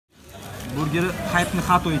burgeri haypni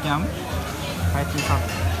xato ekanmi? Haypni xato.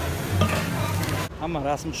 Hamma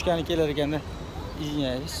rasm tushgani kelar ekanda.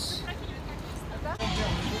 Iznyaysiz.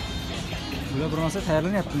 Bular bir narsa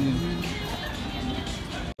tayyorlanyapti.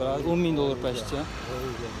 $10,000 почти.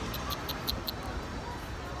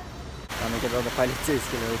 Mamlakatda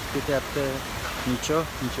politsiyskilar o'tib ketyapti. Ничего.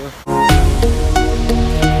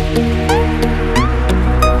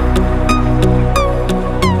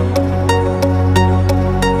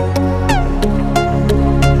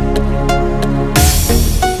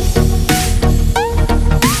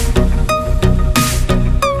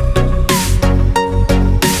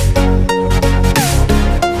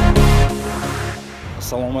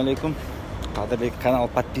 Assalomu alaykum. Qadrli kanal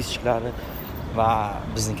подписчиклari va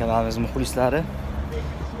bizning kanalimiz muxlislari.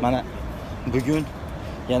 Mana bugun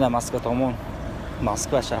yana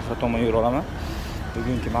Moskva shahri tomon yura olaman.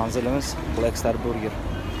 Bugungi manzilimiz Blackstar Burger.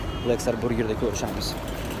 Blackstar Burgerda ko'rishamiz.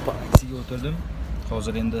 Taksiga o'tirdim.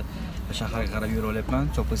 Hozir endi shaharga qarab yura olyapman.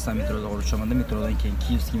 Toshkentda metroda o'rishaman. Metrodan keyin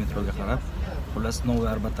Kiyevskiy metroga qarab, xullas Novoy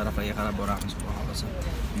Arbat taraflarga qarab boramiz xudo xolasa.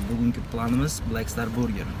 Bugungi planimiz Blackstar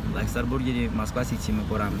Burger. Blackstar Burgerni Moskva City'ni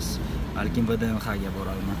ko'ramiz. Balkim VDNXga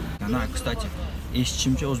boramiz. Ana, kстати,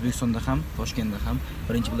 eshitishimcha O'zbekistonda ham, Toshkentda ham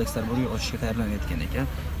birinchi Blackstar Burger ochishga tayyorlanayotgan ekan.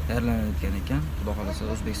 Xudo xolasa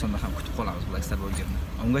O'zbekistonda ham kutib qolamiz Blackstar Burgerni.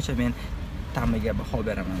 Ungacha men ta'miga baho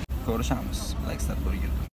beraman. Ko'rishamiz Blackstar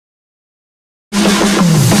Burger.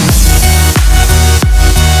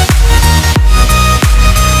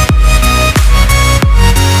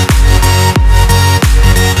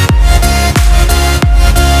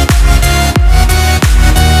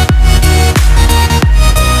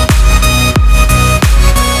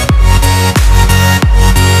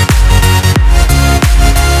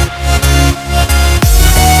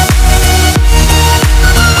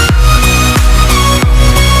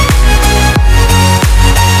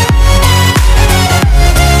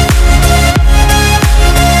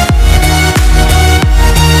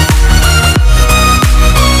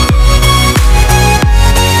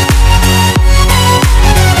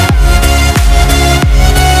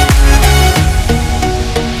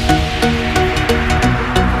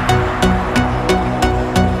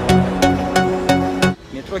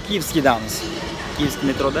 Kiyevskiydamiz. Kiyevskiy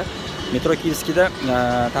metroda. Metro Kiyevskiyda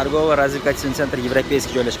торгово-развлекательный центр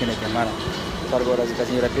Yevropeyskiy joylashgan ekan. Mana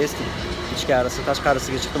торгово-развлекательный Yevropeyskiy. Ichkarisi,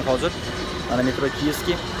 tashqarisiga chiqdim hozir. Mana metro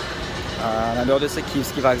Kiyevskiy. Mana bu yerda esa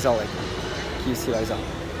Kiyevskiy vokzal ekan. Kiyevskiy vokzal.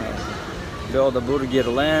 Bu yerda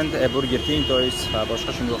Burgerland, Burger King to'yis va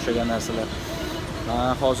boshqa shunga o'xshagan narsalar.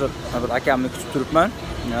 Hozir bir akamni kutib turibman.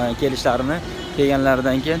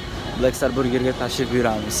 Kelganlaridan keyin Blackstar Burgerga tashrif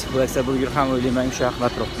buyuramiz. Blackstar Burger ham o'ylayman shu yoqda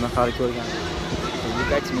atrofda qari ko'rgan.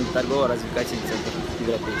 Торгово-развлекательный центр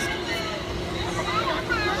Yevropeyskiy.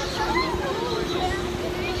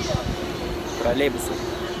 Trolleybus.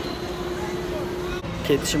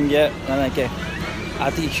 Ketishimga mana aka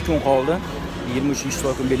ati 2 kun qoldi.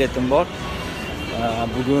 23 kun biletim bor.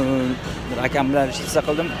 Bugun akam bilan ishsa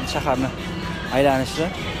qildim shaharni aylanishni.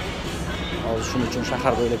 Hozir shuning uchun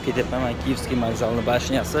shahar bo'ylab ketyapman. Mana Kiyevskiy vokzalining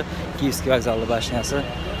bashniyasi, Kiyevskiy vokzalining bashniyasi.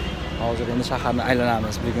 Hozir endi shaharni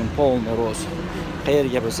aylanamiz. Bugun polni roz.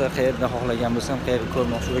 Qayerga bo'lsa, qayerda xohlagan bo'lsam, qayerga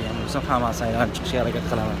ko'rmoqchi bo'lgan bo'lsam, hammasini aylanib chiqishga harakat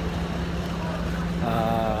qilaman.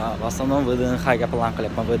 Aslida VDNXga plan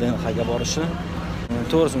qilyapman. VDNXga borishni.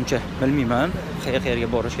 To'g'risi uncha bilmayman. Qayerga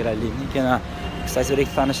borish kerakligini. Keyin kстати,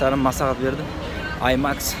 rektor tanishlarim maslahat berdi.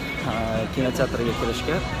 IMAX kinoteatriga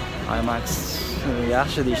kirishga. IMAX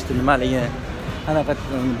yaxshi deyishdi, nimaligi anaqa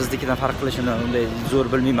biznikidan farq qilishini unday zo'r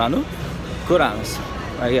bilmayman-u. Ko'ramiz.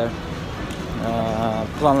 Agar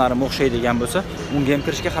planlarim o'xshaydigan bo'lsa, unga ham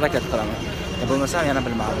kirishga harakat qilaman. Bo'lmasam yana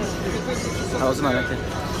bilmadim. Hozir mana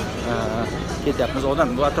ketyapmiz. Odam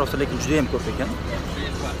bu atrofda lekin juda ham ko'p ekan.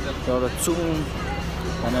 Yo'lda zoom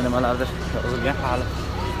mana nimalardir yozilgan, hali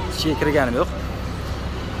ichiga kirganim yo'q.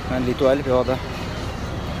 Men litualik yo'lda.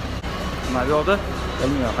 Mana bu yo'lda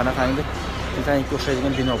bilmayman qanaqangi Titanikga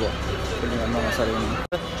o'xshaydigan bino bor. Bilmayman masalan.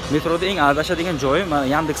 Metroda eng adashadigan joyi mana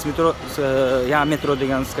Yandex metro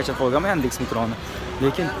degan skachab qo'yganman Yandex metroni.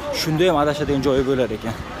 Lekin shunda ham adashadigan joyi bo'lar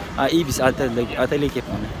ekan. Ibis atelier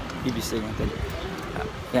kepman. Ibis degan atelier.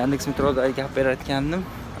 Yandex metroda gap berayotgandim.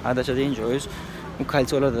 Adashadigan joyingiz u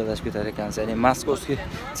kolcholarda adashib ketar ekansiz. Ya'ni Moskovskiy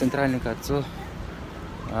sentralniy kolcho.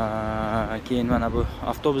 Keyin mana bu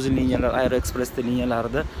avtobus liniyalar, Aeroexpress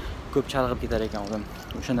liniyalarida ko'p chalg'ib ketar ekan odam.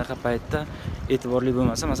 O'shanaqa paytda e'tiborli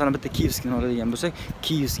bo'lmasa, masalan bitta Kiyevskiyni oladigan bo'lsak,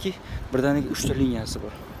 Kiyevskiy birdaniga 3 ta liniyasi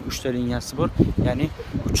bor. 3 ta liniyasi bor, ya'ni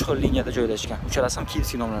 3 xil liniyada joylashgan. Uchalasi ham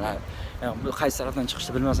Kiyevskiy nomlanadi. Yani qaysi tarafdan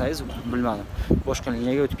chiqishni bilmasangiz, bilmadim. Boshqa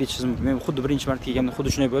liniyaga o'tib ketishingiz mumkin. Men xuddi birinchi marta kelganimda xuddi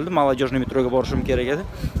shunday bo'ldi. Молодежный metroga borishim kerak edi.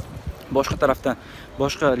 boshqa tarafdan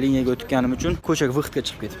boshqa liniyaga o'tganim uchun ko'chaga vaqtga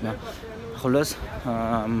chiqib ketibman. Xullas,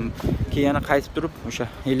 keyin qaytib turib o'sha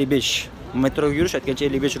 55 metroga yurish aytgancha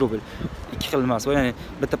 55 rubl. Ikki xil emas, ya'ni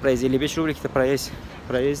bitta proyezd 55 rubl, ikkita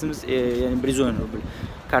proyezdimiz ya'ni 110 rubl.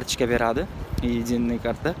 Kartochka beradi, единый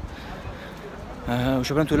karta.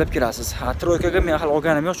 O'sha bilan to'lab kirasiz. Troykaga men hali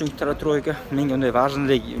olganim yo'q, chunki troyka menga unday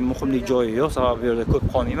важный, muhimlik joyi yo'q, sababi bu yerda ko'p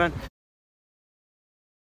qolmayman.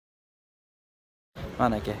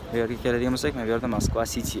 Mana aka, bu yerga keladigan bo'lsak, men bu yerda Moskva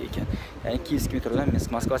City ekan. Ya'ni 200 metrdan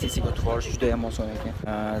Moskva Cityga o'tib olish juda ham oson ekan.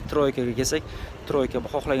 Troykaga kelsak, troyka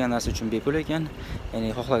xohlagan narsa uchun bepul ekan. Ya'ni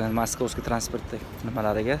xohlagan moskovskiy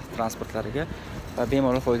transportlariga va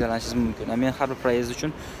bemalol foydalanishingiz mumkin. Men har bir proyezd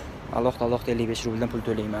uchun alohida 55 rubldan pul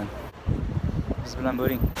to'layman. Biz bilan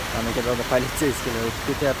bo'ling. Mamlakatda politsiyskilar o'tib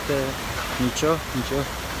ketyapti. Nicho.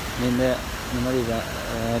 Menda nima deydi?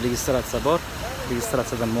 Registratsiya bor.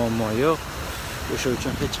 Registratsiyada muammo yo'q. O'sha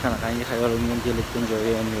uchun hech qanaqangi xayolimga kelayotgan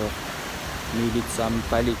joyi ham yo'q.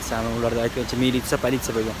 Politsiyami, ularda aytgancha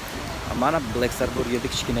politsiya bo'lgan. Mana Blackstar Burgerda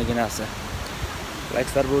kichkinaginasi.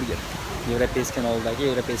 Blackstar Burger. Yevropeyskiy oldidagi,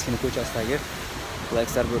 Yevropeyskiy ko'chasidagi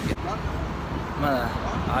Blackstar Burger. Mana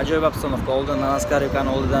ajoyib obstanovka oldin Namaskarivkani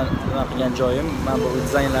oldidan nima qilgan joyim. Men bu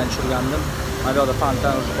dizaynlarni tushirgandim. Mana bu yerda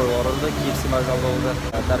fontan qo'yib yuborildi. KFC markazi oldi.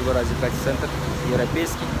 Торгово-развлекательный центр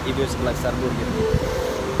Yevropeyskiy и Blackstar Burger.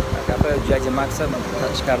 Kafe joyida maqsad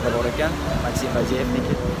chiqarda bor ekan. Maksim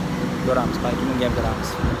Vaziyevniki. Ko'ramiz, balki bunga ham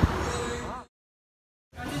kiramiz.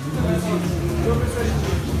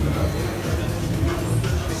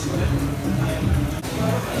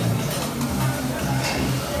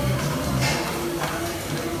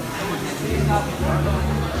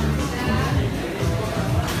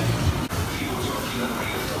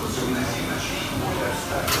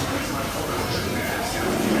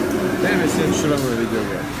 Sen şuramı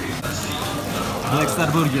videoga. Blackstar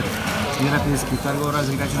Burger. Yevropeyskiy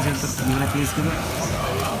торгово-развлекательный центр Yevropeyskiyda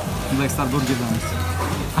Blackstar Burger'damiz.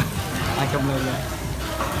 Akamlarga.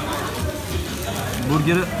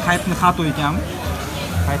 Burgeri haytni xato ekan.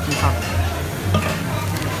 Haytni xato.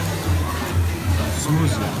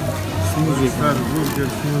 Smoothie. Blackstar Burger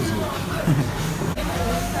smoothie.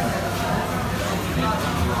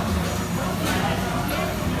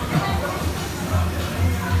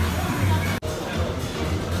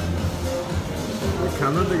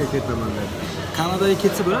 Kanadaga ketaman dedi. Kanadaga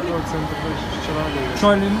ketsa bo'ladi? Sentrda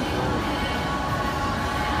Choylimi?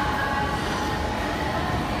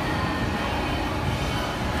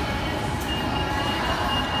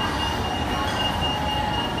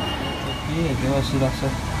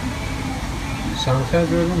 Shanxay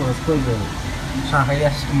joyda Moskva joyda. Shanxay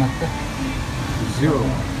yaxshi qimmatda. Yo'q.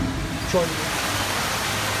 Choy.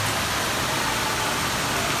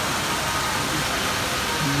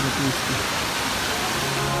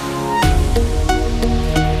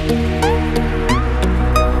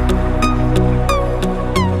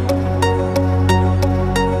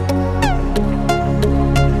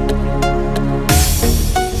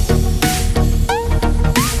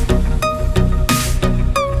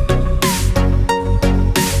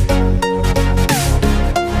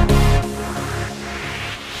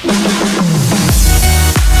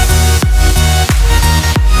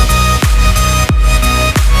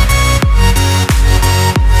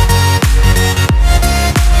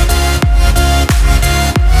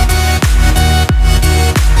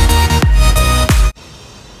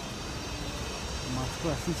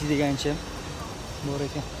 City degancha bor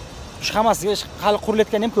ekan. Shu hammasiga hali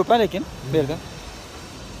qurilayotgan ham ko'p lekin bu yerda.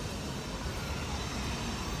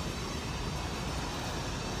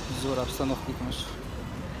 Zo'r obstanovka etmish.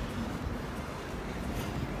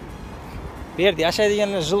 Bu yerda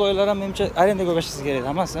yashaydiganlar jiloylar ham menimcha arendaga boshlasa kerak,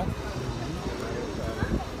 hammasi.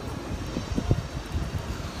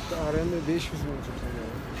 Arenda 500 ming chiqadi.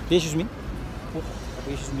 500 ming?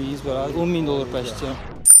 500 ming bo'ladi. 10 ming dollar почти.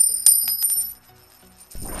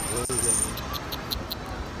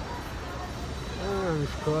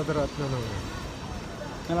 Kvadratdan oladi.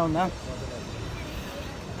 Mana undan.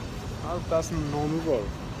 Altasının nomi bor.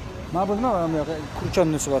 Mana bu nima bu yoqda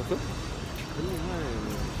kurchonnusi bor-ku.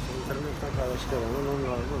 İnternetten qarashgan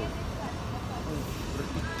nomlar bor.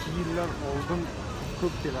 2 yillar oldin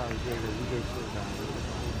ko'p keladi joyga video ko'rgan.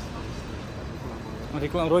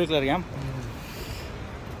 Reklam roliklarga ham.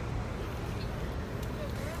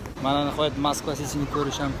 Mana nihoyat Moskva City'ni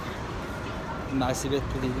ko'rish ham nasib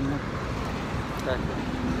etdi deydimi? Так.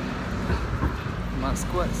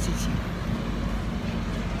 Moskva City.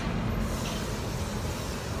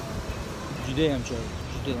 Juda ham joy,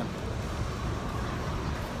 juda ham.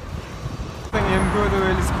 MGO deb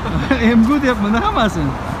o'ylaysiz. MGO deyapman,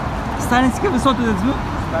 hammasini. Stalinskiy sotadingizmi?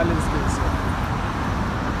 Stalinskiy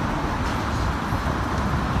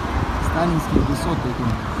stalinskiy высоты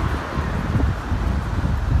ekan.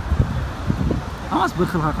 Hammasi bir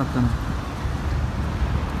xil haqiqatan.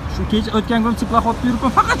 Shu kecha o'tgan kun teplahotda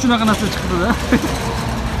yuribman, faqat shunaqa narsa chiqdi-da.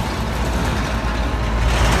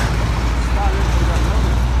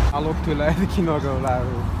 Alok to'laydi kinoga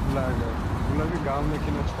ularga gamni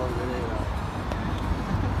kino chiqarib beraylar.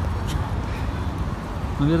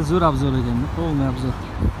 Bu yer zo'r obzor ekan-da, полный obzor.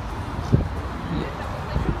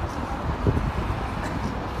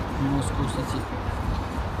 Moskva City.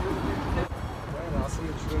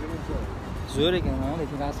 Rasmni tushiradigan joy. Zo'r ekan,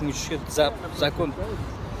 lekin rasmga tushishga zakon.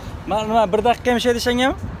 Mana nima 1 daqiqa ham ishlay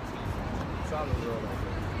desangami? Sal zo'r.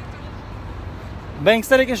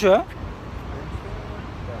 Bankstar ekan shu, ha?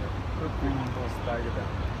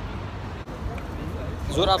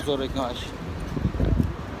 Zo'r obzor ekan ash.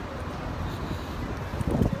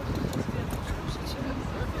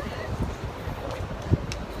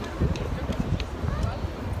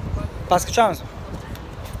 Pastga tushamiz.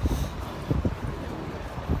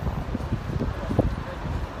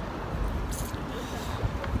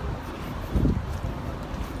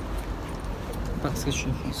 Pastga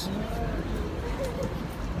tushamiz.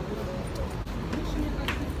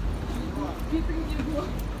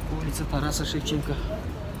 Улица Тараса Шевченко.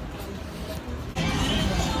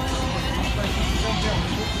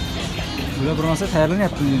 Bular bir narsa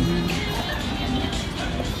tayyorlanyapti.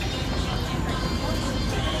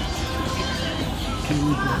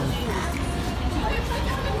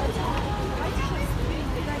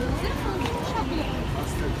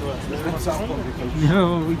 Yo,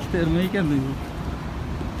 ikkita erma ekan-da.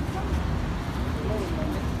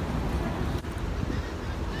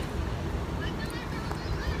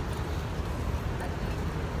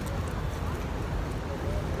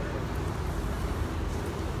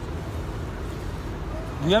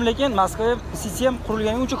 Bu ham lekin Moskva City ham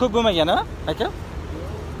qurilganiga uncha ko'p bo'lmagan, ha, aka?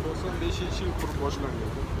 95-yil qurib boshlangan.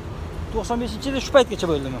 95-yilda shu paytgacha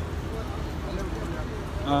bo'ldimi?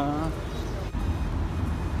 Ha.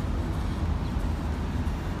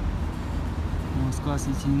 Moskva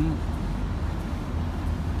City'ning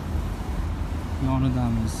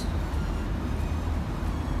yonidamiz.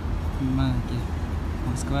 Mana aka.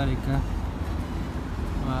 Moskva reka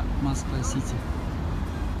va Moskva City.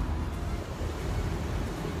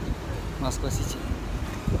 Moskva City.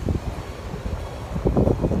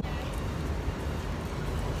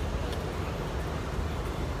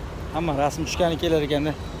 Hamma rasm tushgani kelar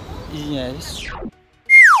ekanda. Извиняюсь.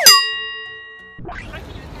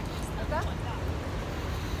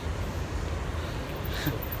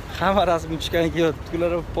 Hamma rasm tushgani kelyapti.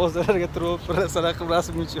 Ular pozlarga turib, rasmlar qilib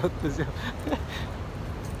rasm tushyapti biz ham.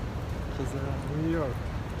 New York.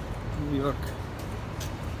 New York.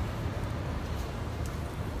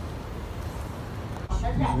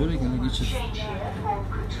 Zo'r ekan kecha.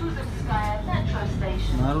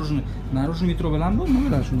 Наружный metro bilan bu nima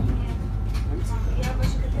bilan shuni?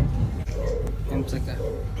 MCK.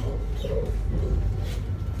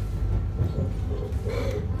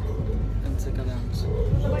 MCK-damiz.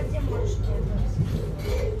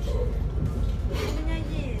 У меня